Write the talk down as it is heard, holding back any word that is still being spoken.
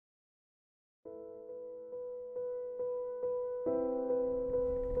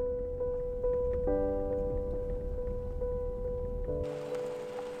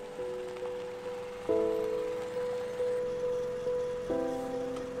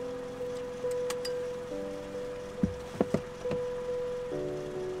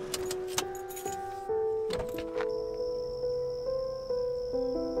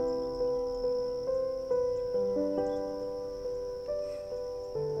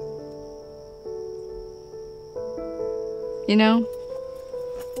You know,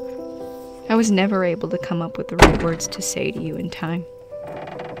 I was never able to come up with the right words to say to you in time.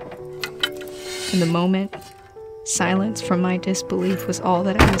 In the moment, silence from my disbelief was all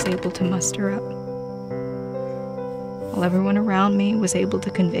that I was able to muster up. While everyone around me was able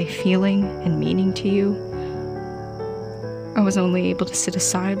to convey feeling and meaning to you, I was only able to sit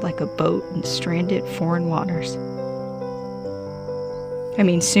aside like a boat in stranded foreign waters. I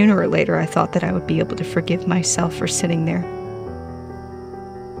mean, sooner or later I thought that I would be able to forgive myself for sitting there.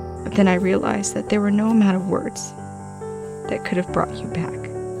 But then I realized that there were no amount of words that could have brought you back.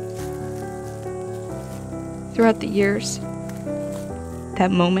 Throughout the years,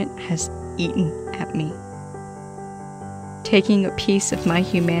 that moment has eaten at me, taking a piece of my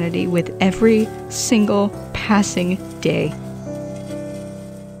humanity with every single passing day.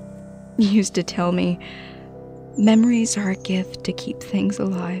 You used to tell me, memories are a gift to keep things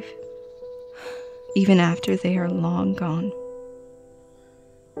alive, even after they are long gone.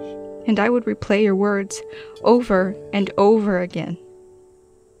 And I would replay your words over and over again.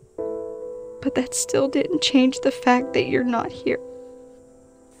 But that still didn't change the fact that you're not here.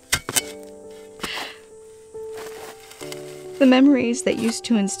 The memories that used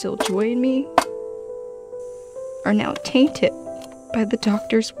to instill joy in me are now tainted by the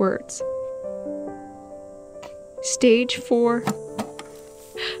doctor's words. Stage 4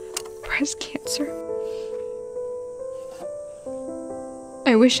 breast cancer.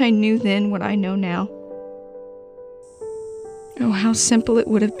 I wish I knew then what I know now. Oh, how simple it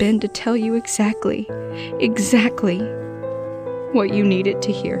would have been to tell you exactly what you needed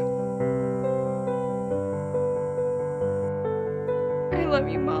to hear. I love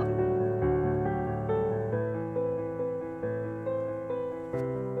you, Mom.